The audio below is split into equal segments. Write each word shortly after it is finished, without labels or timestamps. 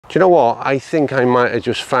Do you know what? I think I might have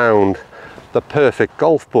just found the perfect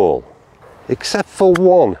golf ball, except for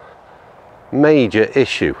one major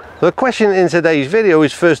issue. The question in today's video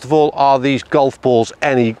is, first of all, are these golf balls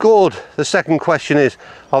any good? The second question is,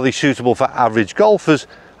 are they suitable for average golfers?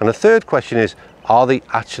 And the third question is, are they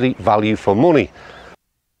actually value for money?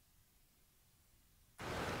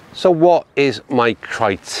 So what is my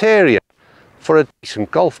criteria for a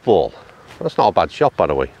decent golf ball? That's not a bad shot, by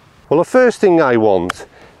the way. Well, the first thing I want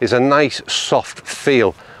is a nice soft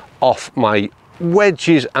feel off my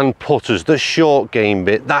wedges and putters, the short game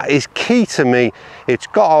bit. That is key to me. It's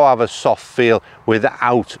got to have a soft feel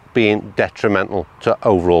without being detrimental to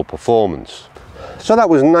overall performance. So that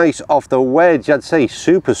was nice off the wedge. I'd say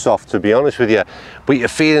super soft, to be honest with you, but you're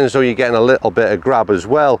feeling as though you're getting a little bit of grab as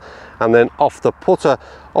well. And then off the putter,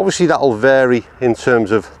 obviously that'll vary in terms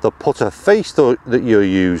of the putter face that you're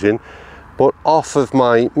using, but off of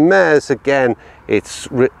my mares, again, it's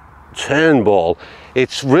turn ball,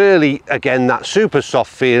 it's really, again, that super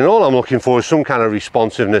soft feeling. All I'm looking for is some kind of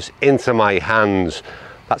responsiveness into my hands.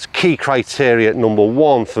 That's key criteria number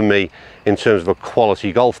one for me in terms of a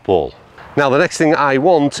quality golf ball. Now, the next thing I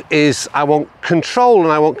want is, I want control,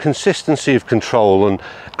 and I want consistency of control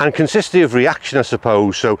and consistency of reaction, I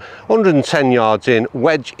suppose. So 110 yards in,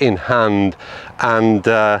 wedge in hand, and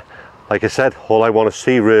like I said, all I want to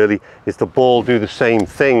see really is the ball do the same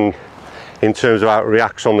thing in terms of how it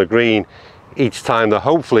reacts on the green each time that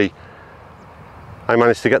hopefully I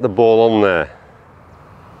manage to get the ball on there.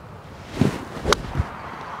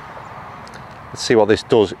 Let's see what this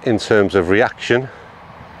does in terms of reaction.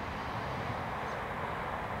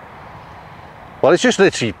 Well, it's just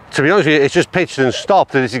literally, to be honest with you, it's just pitched and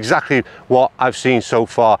stopped, and it's exactly what I've seen so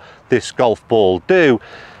far this golf ball do.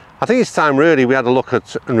 I think it's time really we had a look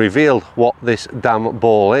at and revealed what this damn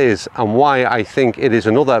ball is and why I think it is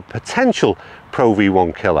another potential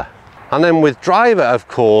PROV1 killer. And then with driver, of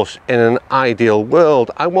course, in an ideal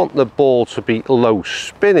world, I want the ball to be low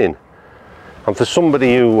spinning. And for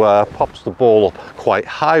somebody who pops the ball up quite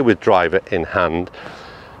high with driver in hand,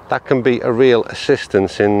 that can be a real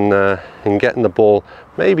assistance in getting the ball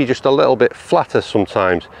maybe just a little bit flatter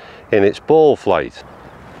sometimes in its ball flight.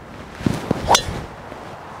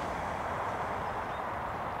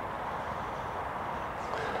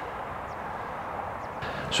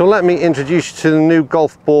 So let me introduce you to the new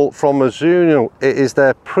golf ball from Mizuno. It is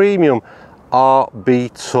their premium RB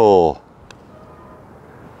Tour.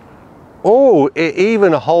 Oh, it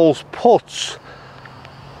even holds putts.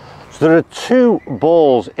 So there are two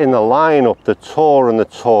balls in the lineup, the Tour and the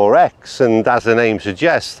Tour X, and as the name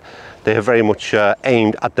suggests, they are very much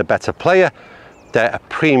aimed at the better player. They're a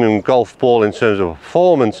premium golf ball in terms of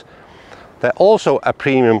performance. They're also a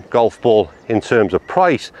premium golf ball in terms of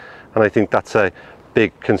price, and I think that's a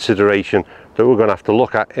big consideration that we're going to have to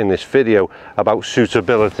look at in this video about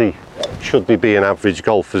suitability should they be in average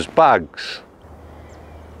golfers' bags.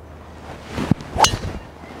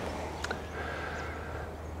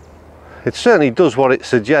 It certainly does what it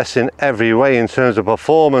suggests in every way in terms of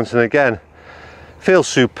performance, and again, feels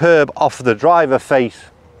superb off the driver face,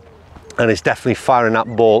 and it's definitely firing that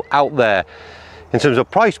ball out there. In terms of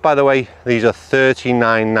price, by the way, these are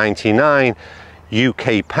 £39.99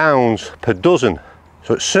 UK pounds per dozen,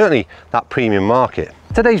 so it's certainly that premium market.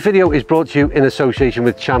 Today's video is brought to you in association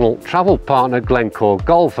with channel travel partner Glencore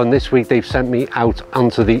Golf, and this week they've sent me out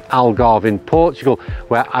onto the Algarve in Portugal,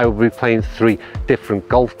 where I will be playing 3 different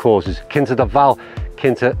golf courses: Quinta da Val,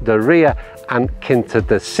 Quinta da Ria and Quinta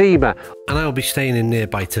da Cima. And I will be staying in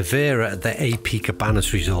nearby Tavera at the AP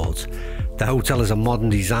Cabanas Resort. The hotel is a modern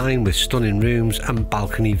design with stunning rooms and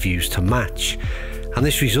balcony views to match, and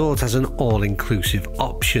this resort has an all-inclusive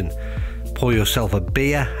option. Pour yourself a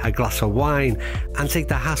beer, a glass of wine, and take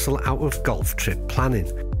the hassle out of golf trip planning.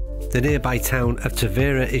 The nearby town of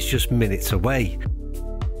Tavera is just minutes away.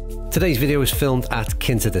 Today's video is filmed at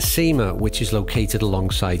Quinta da Cima, which is located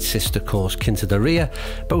alongside sister course Quinta da Ria,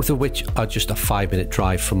 both of which are just a 5-minute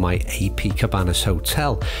drive from my AP Cabanas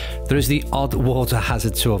hotel. There is the odd water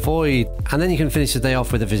hazard to avoid, and then you can finish the day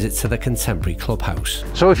off with a visit to the contemporary clubhouse.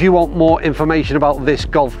 So if you want more information about this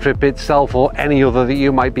golf trip itself or any other that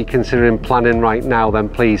you might be considering planning right now, then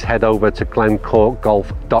please head over to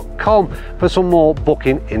glencoregolf.com for some more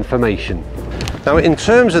booking information. Now, in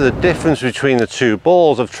terms of the difference between the two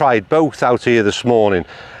balls, I've tried both out here this morning,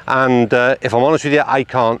 and if I'm honest with you, I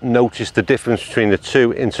can't notice the difference between the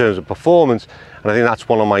two in terms of performance, and I think that's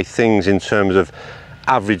one of my things in terms of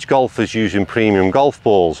average golfers using premium golf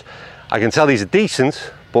balls. I can tell these are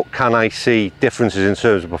decent, but can I see differences in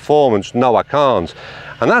terms of performance? No, I can't.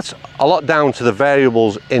 And that's a lot down to the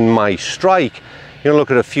variables in my strike. You're gonna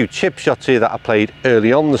look at a few chip shots here that I played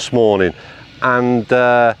early on this morning, and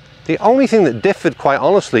the only thing that differed, quite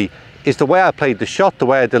honestly, is the way I played the shot, the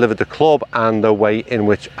way I delivered the club, and the way in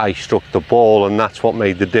which I struck the ball, and that's what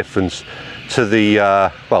made the difference to the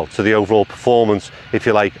well, to the overall performance, if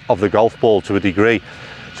you like, of the golf ball to a degree.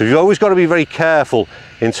 So you've always got to be very careful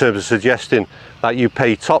in terms of suggesting that you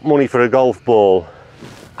pay top money for a golf ball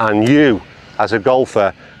and you, as a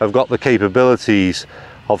golfer, have got the capabilities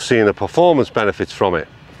of seeing the performance benefits from it.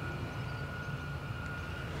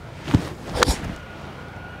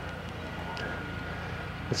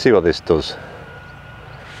 Let's see what this does.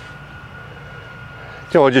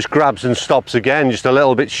 You know, it just grabs and stops again, just a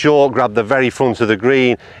little bit short, grab the very front of the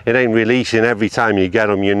green. It ain't releasing every time you get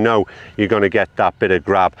them. You know you're going to get that bit of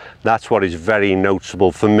grab. That's what is very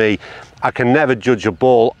noticeable for me. I can never judge a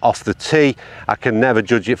ball off the tee. I can never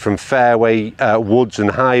judge it from fairway, woods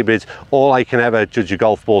and hybrids. All I can ever judge a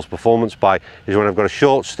golf ball's performance by is when I've got a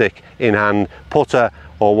short stick in hand, putter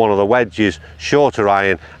or one of the wedges, shorter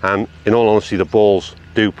iron, and in all honesty the balls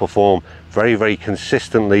do perform very, very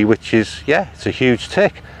consistently, which is, yeah, it's a huge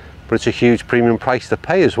tick, but it's a huge premium price to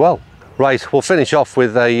pay as well. Right, we'll finish off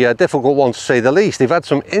with a difficult one to say the least. They've had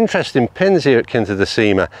some interesting pins here at Quinta da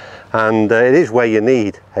Cima, and it is where you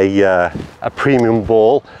need a premium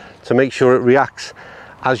ball to make sure it reacts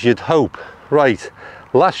as you'd hope. Right,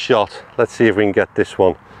 last shot, let's see if we can get this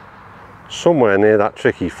one somewhere near that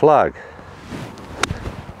tricky flag.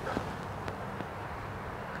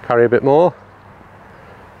 Carry a bit more.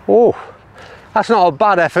 Oh, that's not a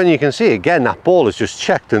bad effort, and you can see again that ball has just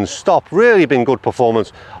checked and stopped. Really been good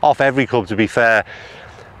performance off every club, to be fair.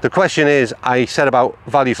 The question is, I said about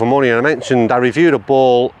value for money, and I mentioned I reviewed a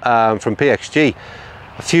ball from PXG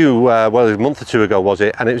a few, well, a month or two ago was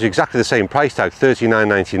it, and it was exactly the same price tag,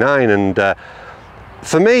 $39.99, and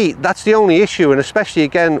for me, that's the only issue, and especially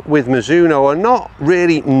again with Mizuno, are not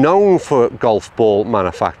really known for golf ball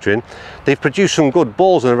manufacturing. They've produced some good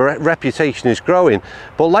balls and their reputation is growing,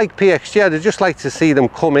 but like PXG, I'd just like to see them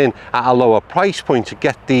come in at a lower price point to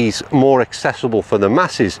get these more accessible for the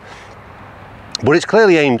masses. But it's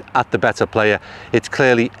clearly aimed at the better player. It's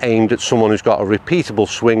clearly aimed at someone who's got a repeatable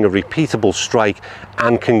swing, a repeatable strike,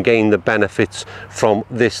 and can gain the benefits from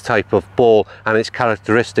this type of ball and its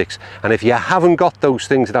characteristics. And if you haven't got those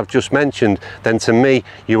things that I've just mentioned, then to me,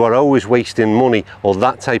 you are always wasting money, or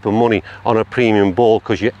that type of money, on a premium ball,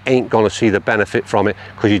 because you ain't going to see the benefit from it,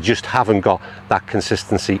 because you just haven't got that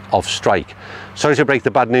consistency of strike. Sorry to break the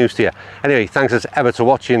bad news to you. Anyway, thanks as ever to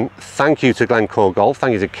watching. Thank you to Glencore Golf.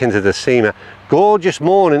 Thank you to Quinta da Cima. Gorgeous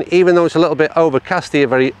morning, even though it's a little bit overcast here,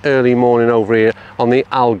 very early morning over here on the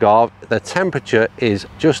Algarve. The temperature is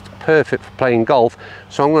just perfect for playing golf,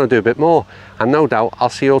 so I'm going to do a bit more, and no doubt I'll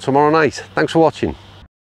see you all tomorrow night. Thanks for watching.